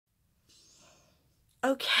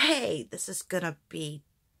Okay, this is gonna be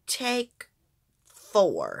take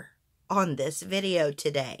 4 on this video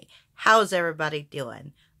today. How's everybody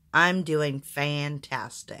doing? I'm doing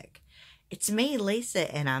fantastic. It's me,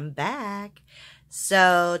 Lisa, and I'm back.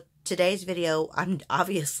 So today's video, I'm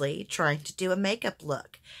obviously trying to do a makeup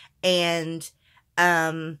look. And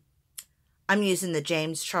I'm using the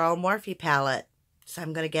James Charles Morphe palette. So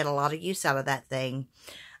I'm going to get a lot of use out of that thing.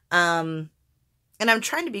 And I'm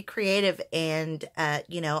trying to be creative and,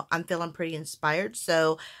 I'm feeling pretty inspired.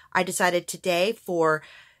 So I decided today for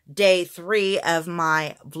day 3 of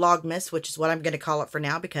my Vlogmas, which is what I'm going to call it for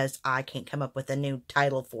now because I can't come up with a new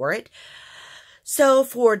title for it. So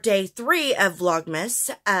for day 3 of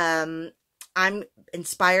Vlogmas, I'm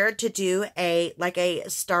inspired to do a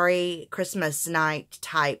starry Christmas night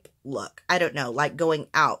type look. I don't know, like going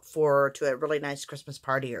out to a really nice Christmas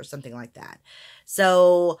party or something like that.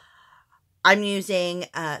 So I'm using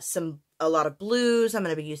a lot of blues. I'm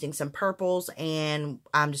going to be using some purples, and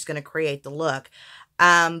I'm just going to create the look.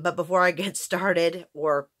 But before I get started,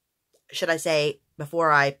 or should I say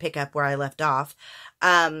before I pick up where I left off,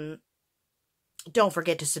 don't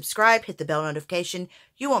forget to subscribe, hit the bell notification.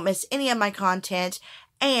 You won't miss any of my content.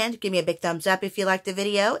 And give me a big thumbs up if you like the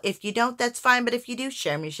video. If you don't, that's fine. But if you do,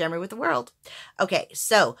 share me with the world. Okay,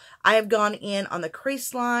 so I have gone in on the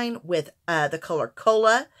crease line with the color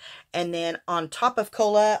Cola. And then on top of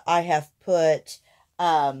Cola, I have put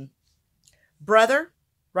Brother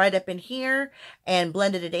right up in here and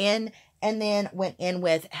blended it in. And then went in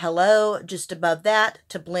with Hello just above that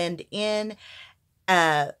to blend in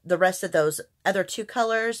the rest of those other 2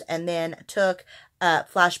 colors. And then took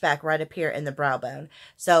Flashback right up here in the brow bone.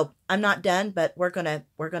 So I'm not done, but we're gonna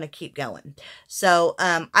keep going. So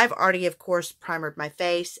I've already, of course, primered my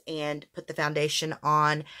face and put the foundation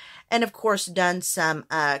on, and of course done some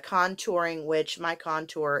contouring, which my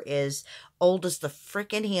contour is old as the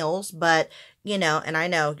freaking hills, but and I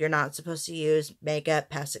know you're not supposed to use makeup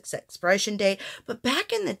past its expiration date, but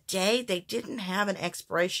back in the day, they didn't have an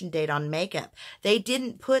expiration date on makeup. They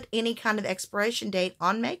didn't put any kind of expiration date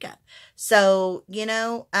on makeup. So,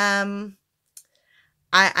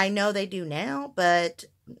 I know they do now, but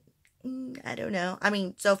I don't know. I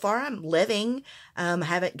mean, so far I'm living,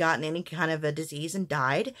 haven't gotten any kind of a disease and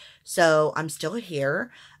died, so I'm still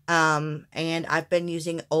here. And I've been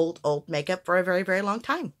using old makeup for a very, very long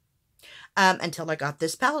time. Until I got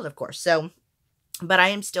this palette, of course. So, but I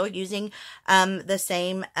am still using the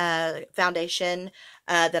same foundation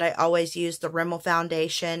that I always use, the Rimmel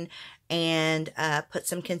foundation, and put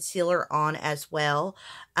some concealer on as well,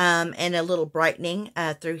 and a little brightening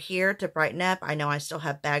through here to brighten up. I know I still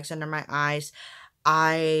have bags under my eyes.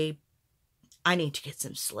 I need to get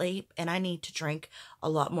some sleep, and I need to drink a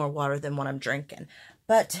lot more water than what I'm drinking.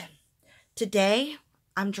 But today,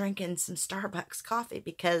 I'm drinking some Starbucks coffee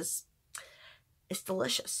because it's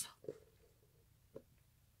delicious.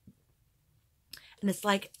 And it's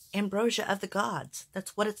like ambrosia of the gods.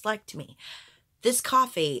 That's what it's like to me. This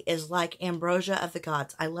coffee is like ambrosia of the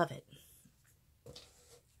gods. I love it.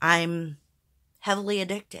 I'm heavily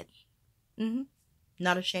addicted.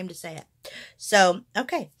 Not ashamed to say it. So,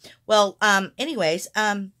 okay. Well, anyways,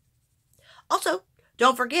 also,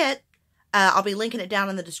 don't forget, I'll be linking it down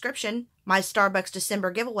in the description, my Starbucks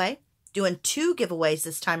December giveaway. Doing 2 giveaways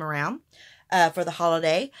this time around. For the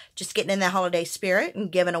holiday, just getting in the holiday spirit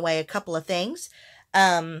and giving away a couple of things.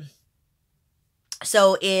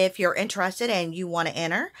 So if you're interested and you want to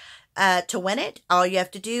enter to win it, all you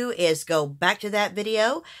have to do is go back to that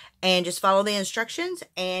video and just follow the instructions,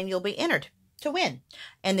 and you'll be entered to win.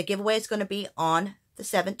 And the giveaway is going to be on the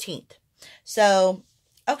 17th. So,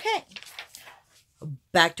 okay,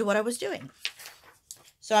 back to what I was doing.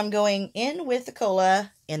 So I'm going in with the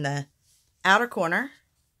Cola in the outer corner.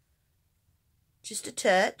 Just a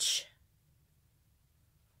touch.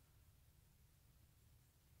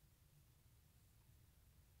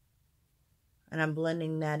 And I'm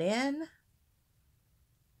blending that in.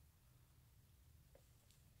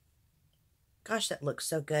 Gosh, that looks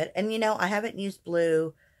so good. And I haven't used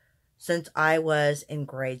blue since I was in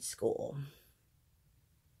grade school.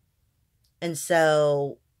 And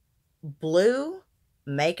so blue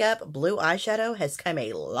makeup, blue eyeshadow has come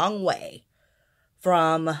a long way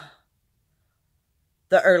from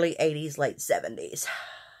the early 80s, late 70s.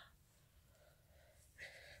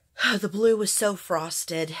 The blue was so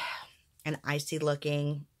frosted and icy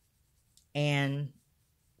looking, and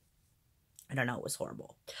I don't know, it was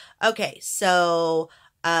horrible. Okay, so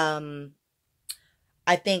I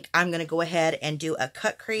think I'm going to go ahead and do a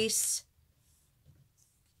cut crease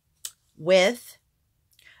with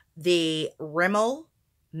the Rimmel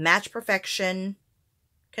Match Perfection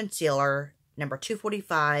Concealer number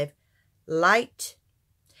 245, light.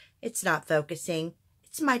 It's not focusing.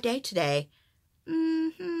 It's my day today.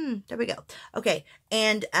 There we go. Okay,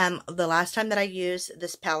 and the last time that I used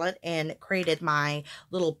this palette and created my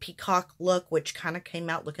little peacock look, which kind of came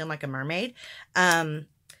out looking like a mermaid,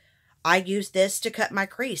 I used this to cut my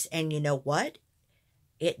crease, and you know what?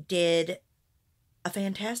 It did a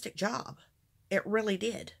fantastic job. It really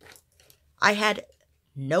did. I had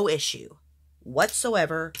no issue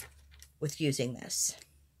whatsoever with using this.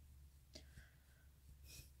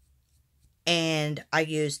 And I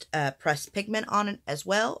used pressed pigment on it as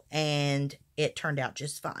well, and it turned out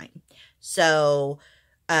just fine. So,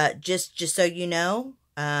 just so you know,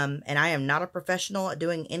 and I am not a professional at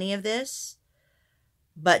doing any of this,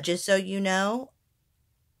 but just so you know,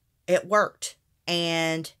 it worked,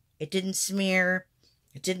 and it didn't smear.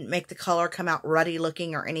 It didn't make the color come out ruddy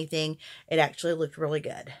looking or anything. It actually looked really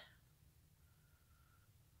good.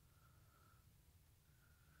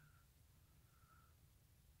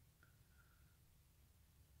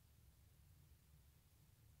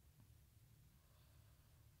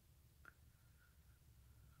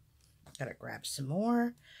 Gotta grab some more,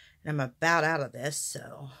 and I'm about out of this,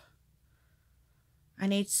 so I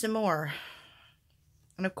need some more.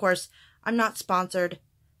 And of course, I'm not sponsored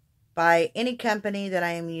by any company that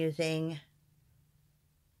I am using.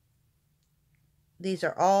 These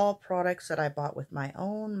are all products that I bought with my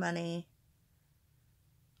own money.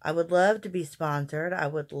 I would love to be sponsored. I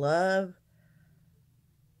would love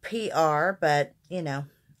PR, but you know,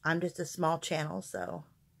 I'm just a small channel, so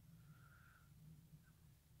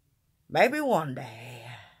maybe one day.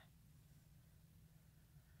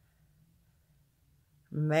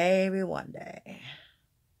 Maybe one day.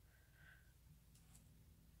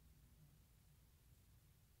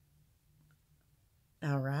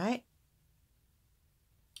 All right.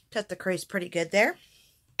 Cut the crease pretty good there.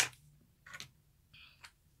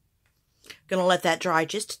 Gonna let that dry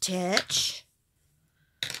just a touch.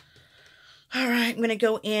 All right, I'm gonna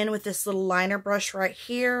go in with this little liner brush right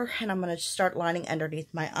here, and I'm gonna start lining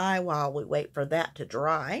underneath my eye while we wait for that to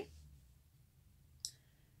dry.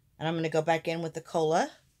 And I'm gonna go back in with the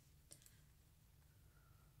cola.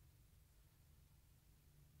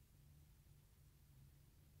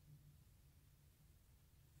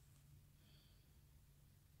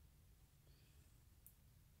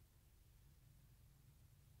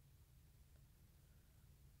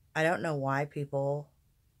 I don't know why people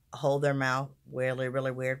hold their mouth really,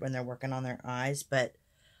 really weird when they're working on their eyes, but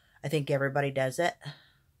I think everybody does it.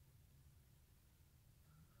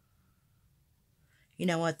 You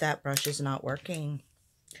know what? That brush is not working.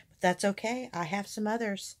 But that's okay. I have some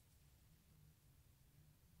others.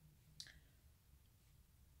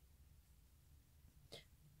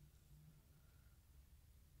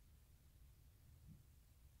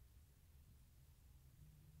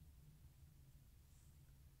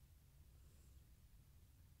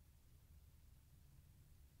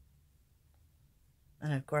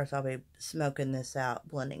 And of course, I'll be smoking this out,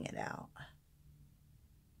 blending it out.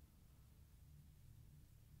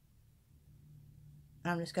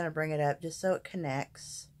 I'm just going to bring it up just so it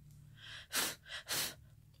connects.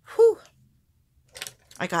 Whew.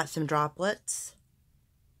 I got some droplets.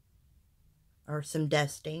 Or some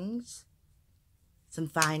dustings. Some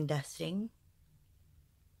fine dusting.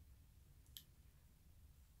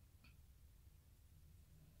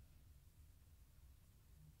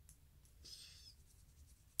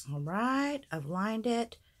 Alright, I've lined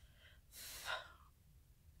it.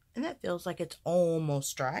 And that feels like it's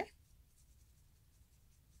almost dry.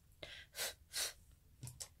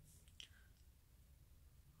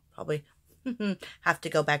 Probably have to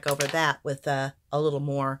go back over that with a little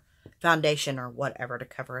more foundation or whatever to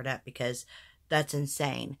cover it up, because that's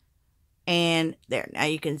insane. And there, now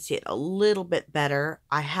you can see it a little bit better.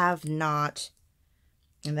 I have not,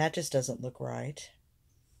 and that just doesn't look right.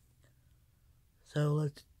 So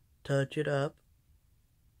let's touch it up.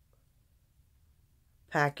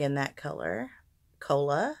 Pack in that color.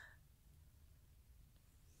 Cola.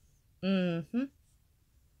 Mm-hmm.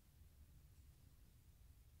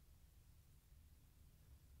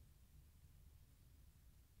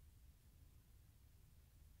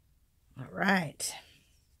 All right.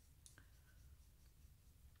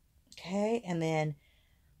 Okay, and then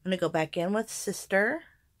I'm going to go back in with Sister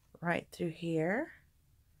right through here.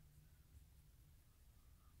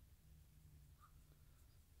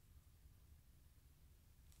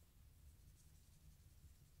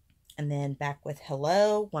 And then back with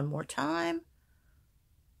Hello one more time.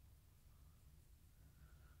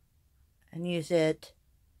 And use it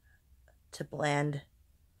to blend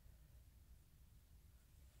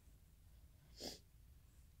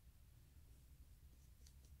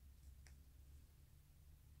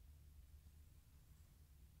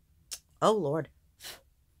Oh, Lord.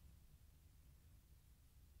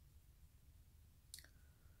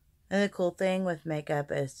 And the cool thing with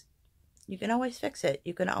makeup is you can always fix it.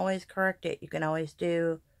 You can always correct it. You can always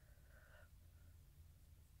do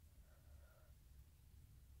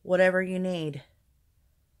whatever you need.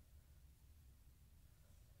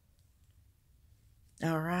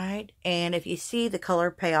 All right. And if you see the color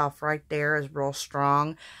payoff right there is real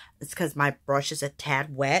strong, it's because my brush is a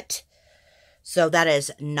tad wet. So that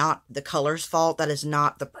is not the color's fault. That is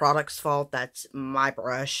not the product's fault. That's my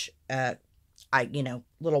brush.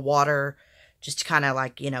 Little water just to kind of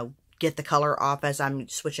like, get the color off as I'm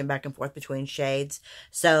switching back and forth between shades.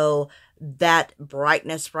 So that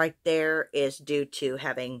brightness right there is due to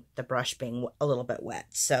having the brush being a little bit wet.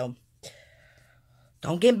 So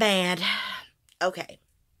don't get mad. Okay.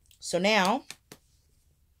 So now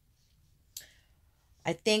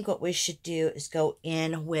I think what we should do is go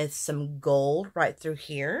in with some gold right through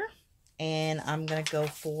here. And I'm going to go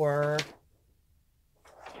for,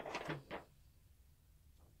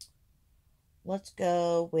 let's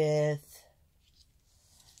go with,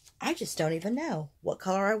 I just don't even know what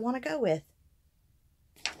color I want to go with.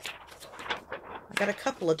 I got a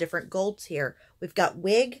couple of different golds here. We've got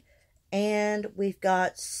Wig and we've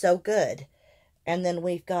got So Good. And then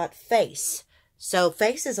we've got Face. So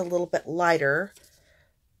Face is a little bit lighter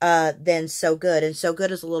than So Good. And So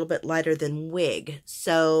Good is a little bit lighter than Wig.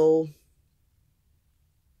 So,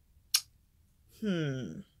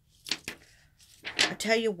 I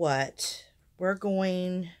tell you what. I'm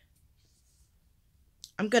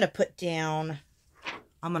going to put down,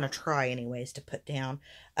 I'm going to try anyways to put down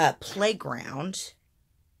Playground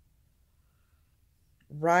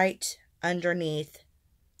right underneath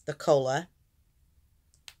the cola.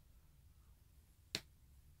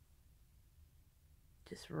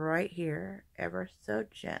 Just right here, ever so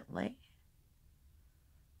gently.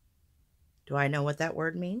 Do I know what that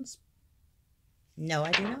word means? No,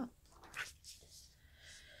 I do not.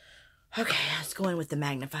 Okay, let's go in with the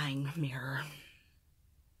magnifying mirror.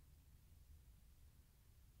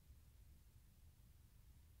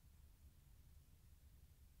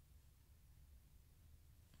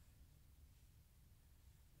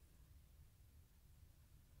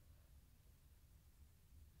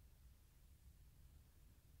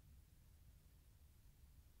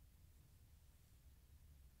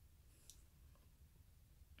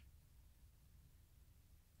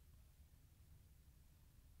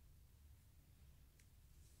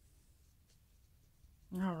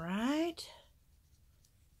 All right.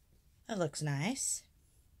 That looks nice.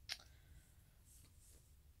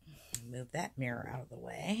 Move that mirror out of the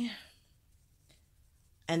way.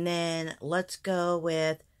 And then let's go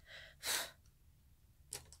with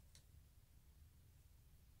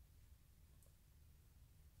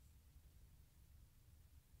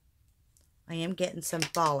I am getting some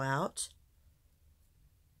fallout.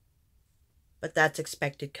 But that's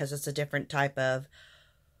expected because it's a different type of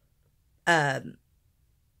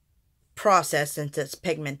process. Since it's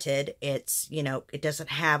pigmented, it's, it doesn't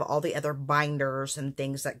have all the other binders and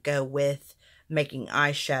things that go with making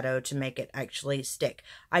eyeshadow to make it actually stick.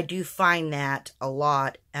 I do find that a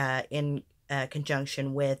lot in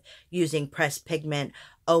conjunction with using pressed pigment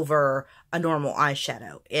over a normal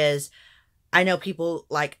eyeshadow. I know people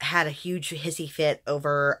had a huge hissy fit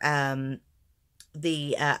over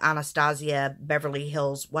the Anastasia Beverly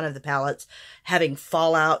Hills, one of the palettes, having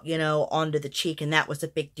fallout, onto the cheek. And that was a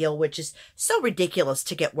big deal, which is so ridiculous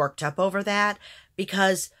to get worked up over that.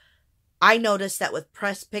 Because I noticed that with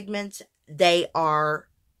pressed pigments,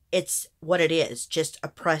 it's what it is, just a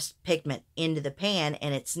pressed pigment into the pan.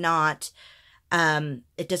 And it's not,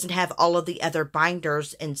 it doesn't have all of the other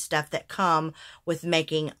binders and stuff that come with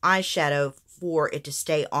making eyeshadow for it to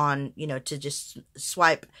stay on, to just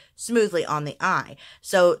swipe smoothly on the eye.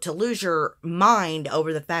 So to lose your mind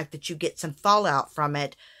over the fact that you get some fallout from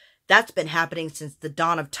it, that's been happening since the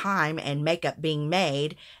dawn of time and makeup being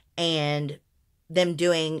made, and them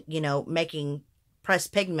doing, making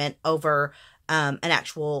pressed pigment over an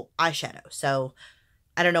actual eyeshadow. So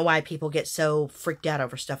I don't know why people get so freaked out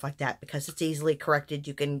over stuff like that, because it's easily corrected.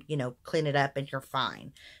 You can, clean it up and you're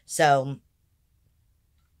fine. So,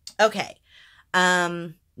 okay.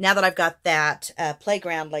 Now that I've got that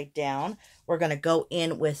playground laid down, we're going to go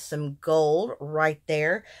in with some gold right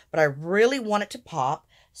there. But I really want it to pop.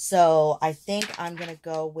 So I think I'm going to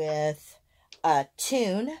go with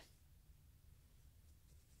Tune.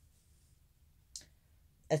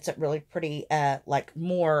 It's a really pretty,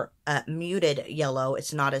 more muted yellow.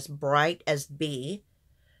 It's not as bright as B.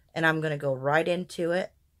 And I'm going to go right into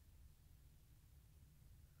it.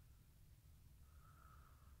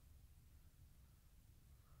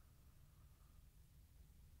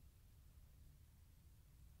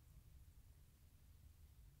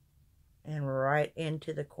 and right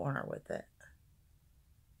into the corner with it.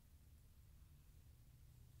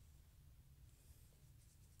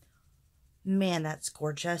 Man, that's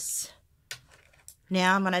gorgeous.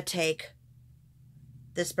 Now I'm going to take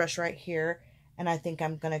this brush right here, and I think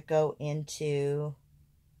I'm going to go into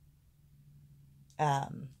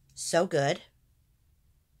So Good,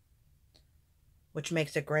 which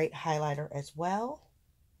makes a great highlighter as well.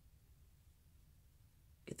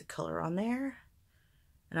 Get the color on there.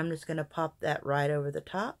 And I'm just going to pop that right over the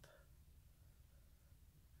top.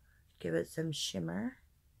 Give it some shimmer.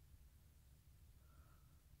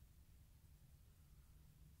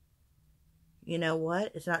 You know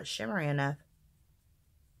what? It's not shimmery enough.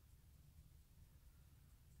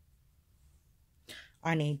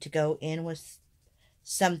 I need to go in with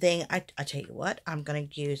something. I tell you what, I'm going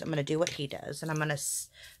to do what he does. And I'm going to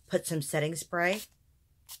put some setting spray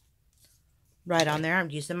right on there.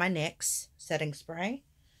 I'm using my NYX setting spray.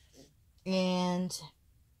 And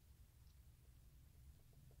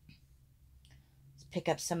let's pick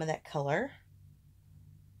up some of that color.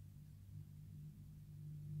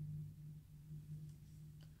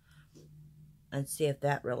 And see if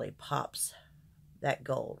that really pops that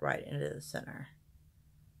gold right into the center.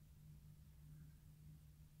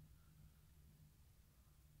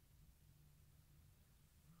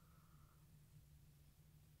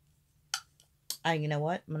 You know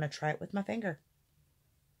what? I'm going to try it with my finger.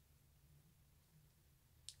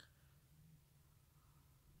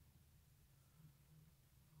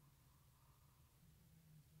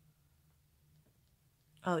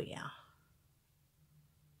 Oh, yeah.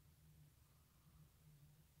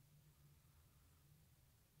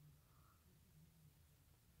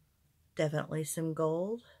 Definitely some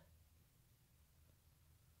gold.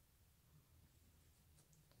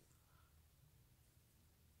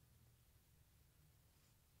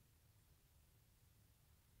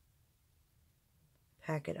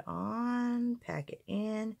 Pack it on, pack it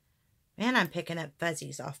in. Man, I'm picking up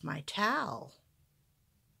fuzzies off my towel.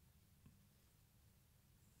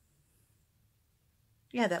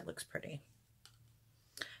 Yeah, that looks pretty.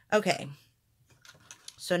 Okay.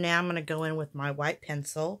 So now I'm going to go in with my white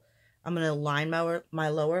pencil. I'm going to line my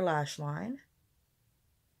lower lash line.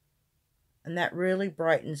 And that really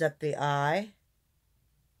brightens up the eye.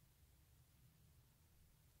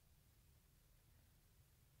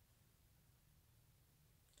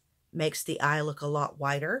 Makes the eye look a lot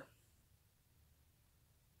whiter.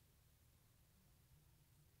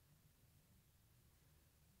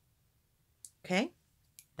 Okay,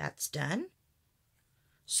 that's done.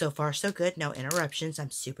 So far, so good. No interruptions.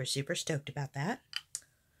 I'm super, super stoked about that.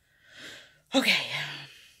 Okay.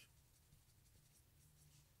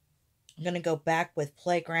 I'm going to go back with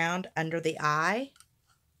Playground under the eye.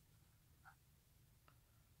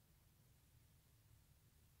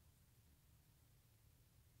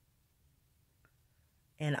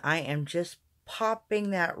 And I am just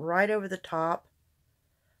popping that right over the top,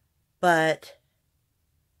 but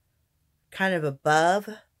kind of above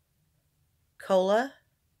Cola.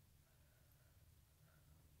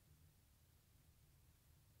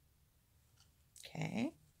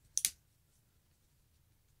 Okay.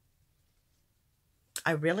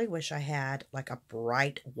 I really wish I had like a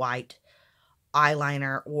bright white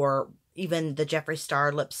eyeliner, or even the Jeffree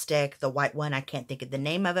Star lipstick, the white one. I can't think of the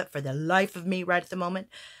name of it for the life of me right at the moment.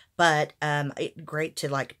 But great to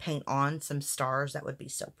like paint on some stars. That would be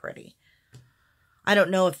so pretty. I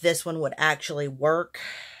don't know if this one would actually work,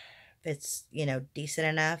 if it's, you know, decent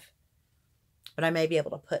enough. But I may be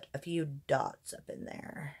able to put a few dots up in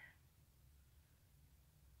there.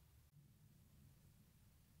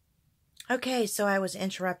 Okay, so I was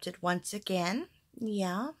interrupted once again.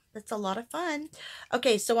 Yeah, that's a lot of fun.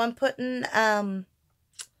 Okay, so I'm putting, I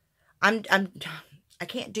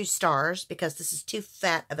can't do stars because this is too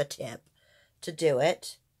fat of a tip to do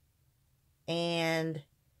it. And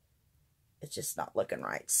it's just not looking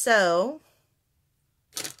right. So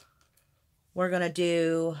we're going to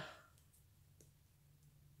do,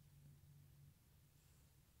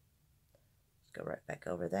 let's go right back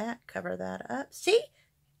over that, cover that up. See?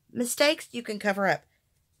 Mistakes you can cover up.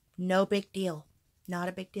 No big deal. Not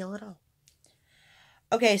a big deal at all.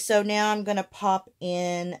 Okay, so now I'm going to pop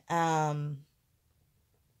in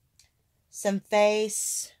some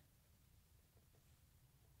face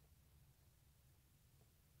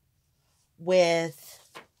with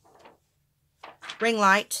ring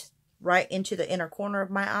light right into the inner corner of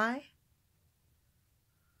my eye.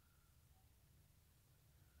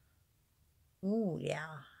 Ooh, yeah.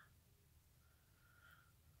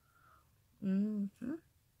 And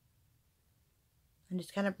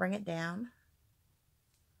just kind of bring it down.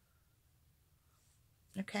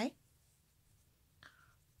 Okay.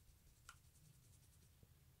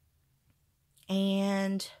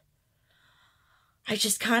 and I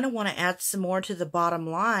just kind of want to add some more to the bottom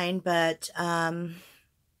line, but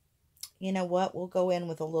you know what? We'll go in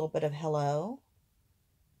with a little bit of hello.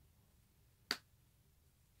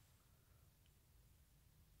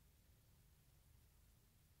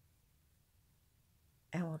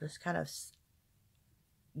 And we'll just kind of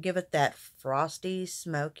give it that frosty,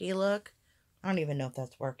 smoky look. I don't even know if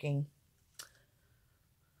that's working.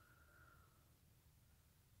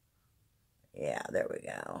 Yeah, there we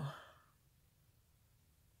go.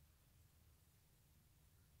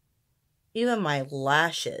 Even my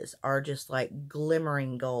lashes are just like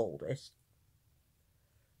glimmering gold. It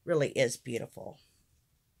really is beautiful.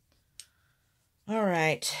 All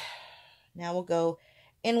right. Now we'll go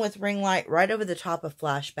in with ring light right over the top of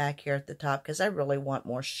Flashback here at the top, because I really want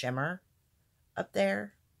more shimmer up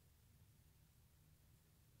there.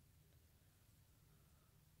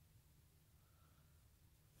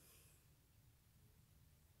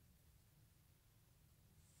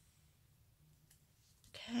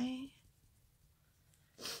 Okay.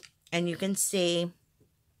 And you can see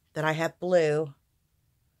that I have blue.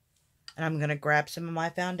 And I'm going to grab some of my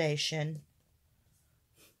foundation,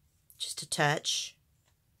 just a touch,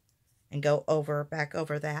 and go back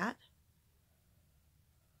over that.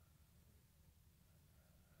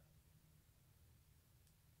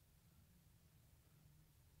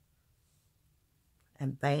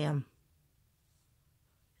 And bam,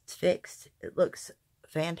 it's fixed. It looks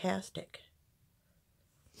fantastic.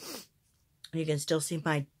 You can still see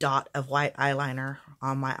my dot of white eyeliner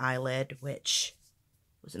on my eyelid, which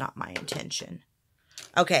was not my intention.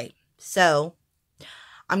 Okay, so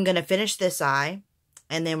I'm going to finish this eye,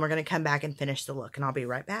 and then we're going to come back and finish the look, and I'll be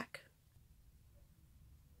right back.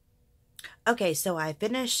 Okay, so I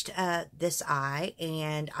finished this eye,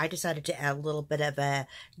 and I decided to add a little bit of a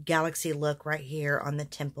galaxy look right here on the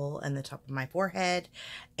temple and the top of my forehead.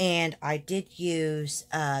 And I did use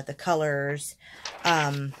the colors,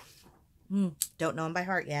 don't know them by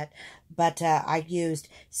heart yet, but I used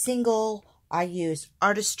Single, I used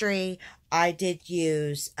Artistry, I did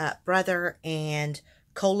use Brother and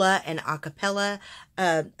Cola and Acapella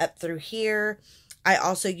up through here. I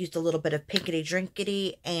also used a little bit of Pinkity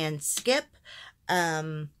Drinkity and Skip.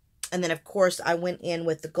 And then, of course, I went in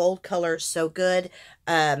with the gold color, So Good,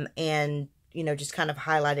 and, you know, just kind of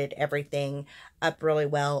highlighted everything up really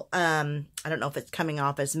well. I don't know if it's coming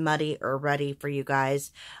off as muddy or ruddy for you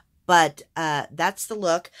guys, but that's the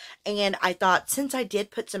look. And I thought, since I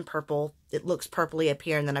did put some purple, it looks purpley up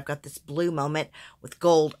here, and then I've got this blue moment with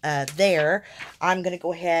gold there, I'm going to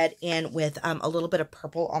go ahead in with a little bit of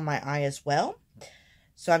purple on my eye as well.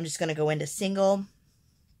 So I'm just going to go into Single,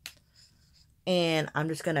 and I'm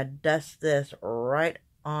just going to dust this right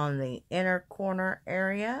on the inner corner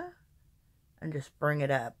area and just bring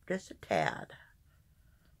it up just a tad.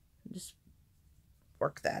 Just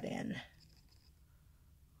work that in.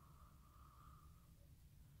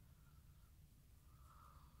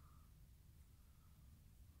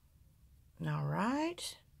 All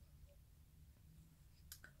right.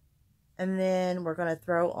 And then we're going to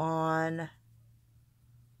throw on,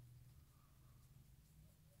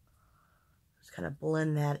 just kind of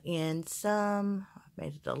blend that in some. I've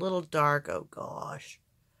made it a little dark, oh gosh,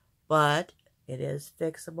 but it is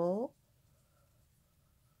fixable.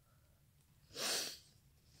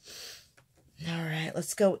 All right,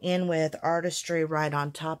 let's go in with Artistry right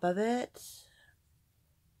on top of it.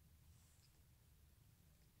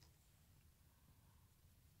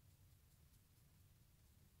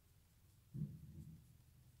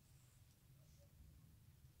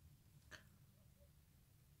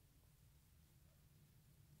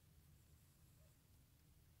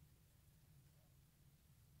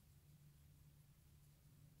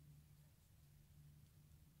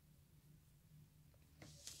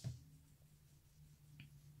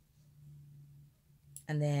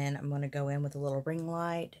 And then I'm going to go in with a little ring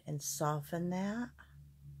light and soften that.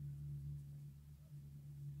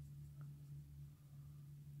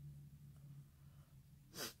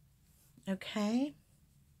 Okay.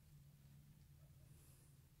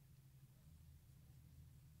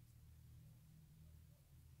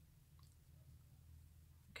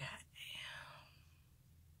 Okay.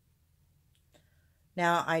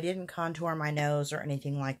 Now, I didn't contour my nose or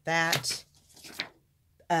anything like that.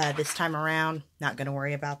 This time around, not going to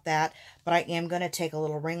worry about that, but I am going to take a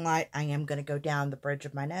little ring light. I am going to go down the bridge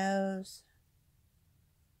of my nose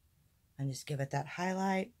and just give it that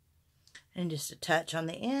highlight and just a touch on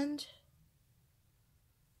the end.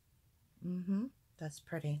 That's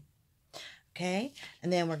pretty. Okay,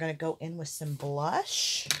 and then we're going to go in with some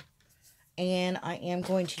blush, and I am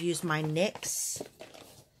going to use my NYX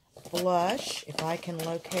blush, if I can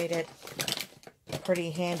locate it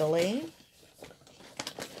pretty handily.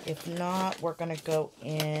 If not, we're going to go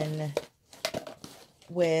in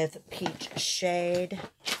with Peach Shade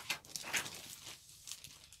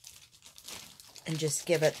and just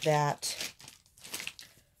give it that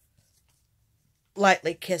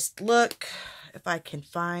lightly kissed look. If I can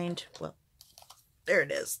find, well, there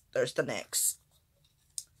it is. There's the NYX.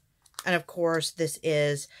 And of course, this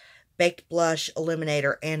is Baked Blush,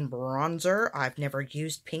 Illuminator, and Bronzer. I've never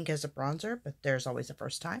used pink as a bronzer, but there's always a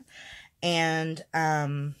first time. And,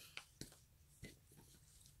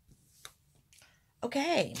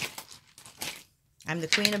 okay. I'm the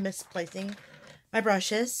queen of misplacing my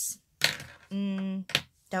brushes. Don't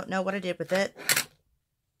know what I did with it.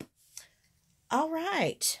 All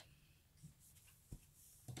right.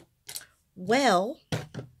 Well,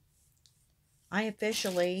 I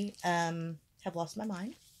officially have lost my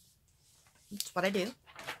mind. That's what I do.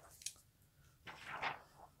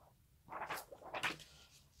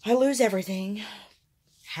 I lose everything.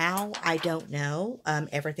 How? I don't know.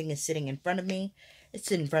 Everything is sitting in front of me.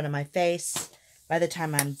 It's in front of my face. By the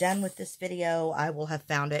time I'm done with this video, I will have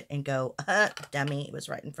found it and go, dummy, it was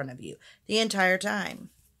right in front of you the entire time.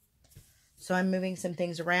 So I'm moving some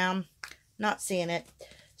things around. Not seeing it.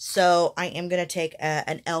 So I am going to take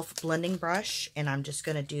an e.l.f. blending brush, and I'm just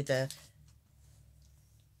going to do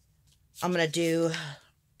I'm going to do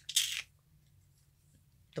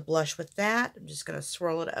the blush with that. I'm just going to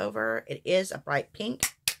swirl it over. It is a bright pink,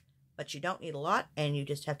 but you don't need a lot, and you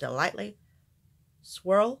just have to lightly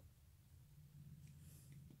swirl.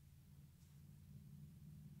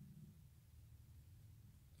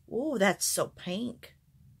 Ooh, that's so pink.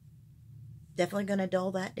 Definitely going to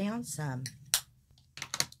dull that down some.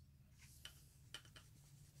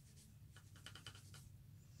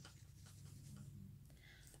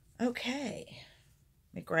 Okay.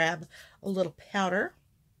 Let me grab a little powder.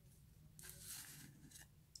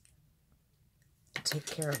 Take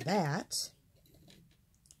care of that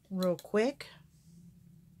real quick.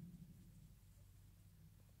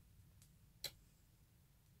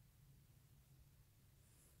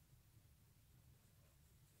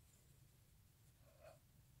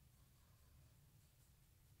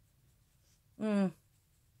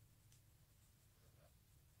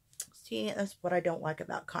 See, that's what I don't like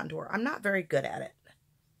about contour. I'm not very good at it.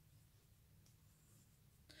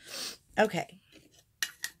 Okay.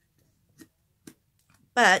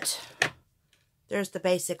 But there's the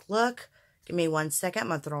basic look. Give me 1 second. I'm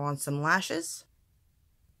going to throw on some lashes.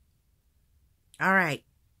 All right.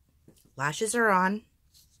 Lashes are on.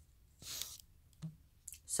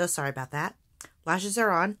 So sorry about that. Lashes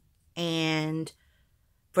are on. And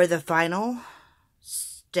for the final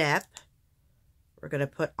step, we're going to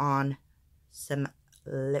put on some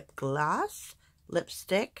lip gloss,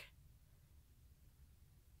 lipstick.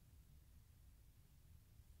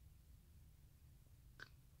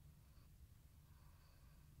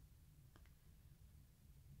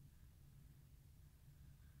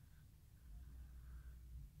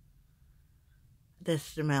 This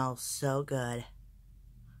smells so good.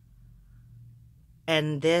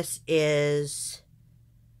 And this is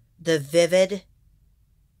the Vivid,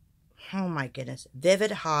 oh my goodness,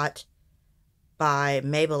 Vivid Hot by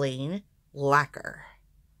Maybelline Lacquer.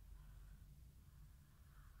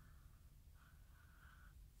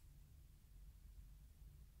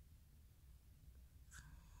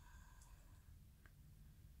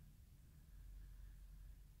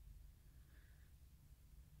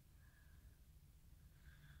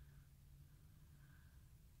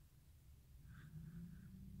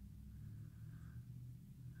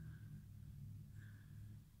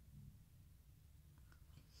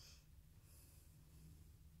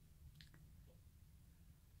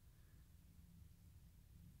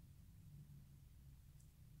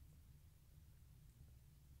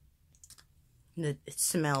 It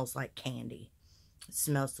smells like candy. It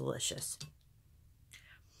smells delicious.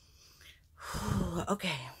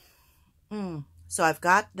 Okay. So I've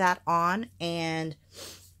got that on, and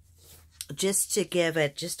just to give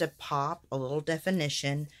it just a pop, a little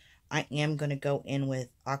definition, I am going to go in with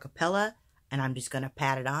Capella, and I'm just going to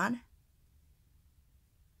pat it on.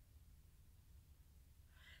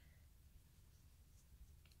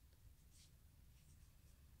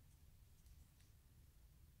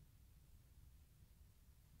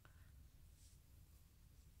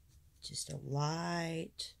 Just a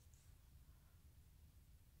light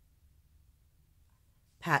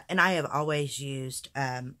pat. And I have always used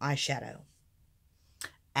eyeshadow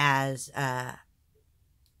as,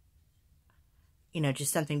 you know,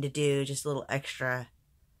 just something to do, just a little extra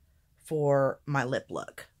for my lip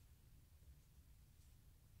look.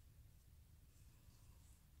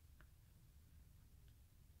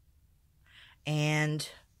 And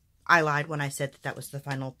I lied when I said that that was the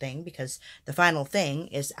final thing, because the final thing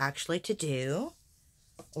is actually to do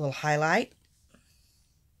a little highlight.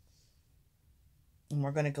 And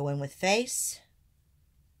we're going to go in with face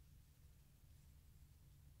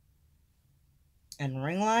and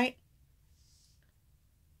ring light.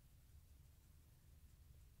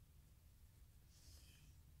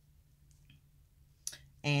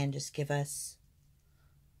 And just give us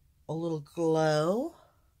a little glow.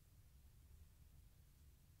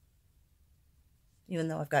 Even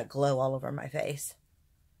though I've got glow all over my face.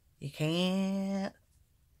 You can't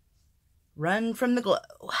run from the glow.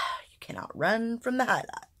 You cannot run from the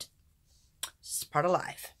highlight. It's part of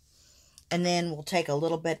life. And then we'll take a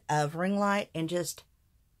little bit of ring light and just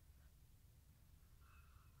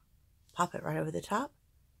pop it right over the top.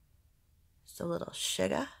 Just a little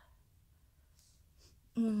sugar.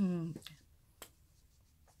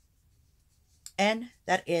 And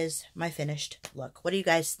that is my finished look. What do you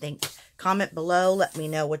guys think? Comment below. Let me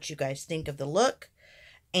know what you guys think of the look.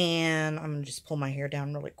 And I'm going to just pull my hair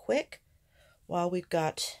down really quick while we've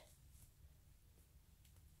got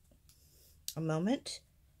a moment.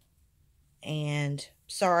 And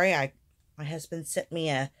sorry, my husband sent me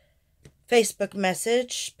a Facebook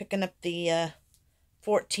message picking up the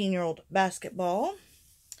 14-year-old basketball.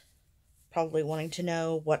 Probably wanting to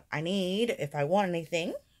know what I need, if I want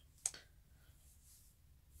anything.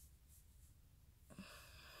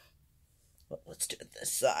 But let's do it this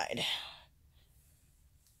side.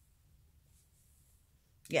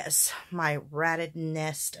 Yes, my ratted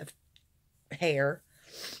nest of hair.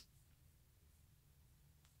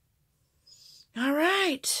 All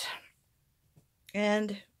right.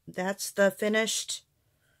 And that's the finished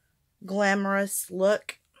glamorous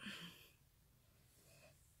look.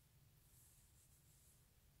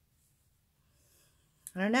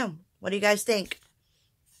 I don't know. What do you guys think?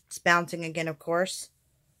 It's bouncing again, of course.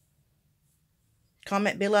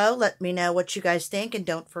 Comment below. Let me know what you guys think. And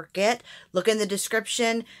don't forget, look in the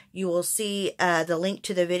description. You will see the link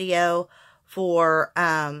to the video for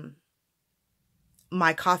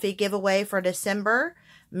my coffee giveaway for December.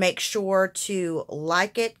 Make sure to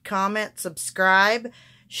like it, comment, subscribe,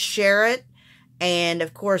 share it. And,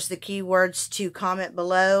 of course, the keywords to comment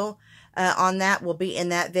below on that will be in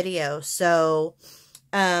that video. So,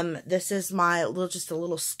 this is my just a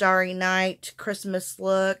little starry night Christmas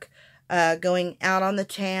look, going out on the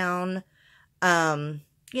town,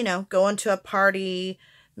 you know, going to a party,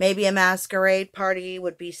 maybe a masquerade party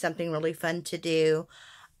would be something really fun to do.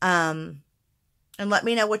 And let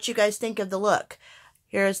me know what you guys think of the look.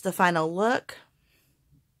 Here's the final look.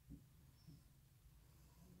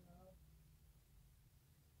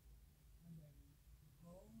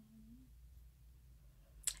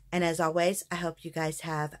 And as always, I hope you guys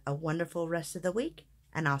have a wonderful rest of the week,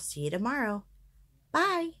 and I'll see you tomorrow.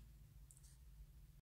 Bye.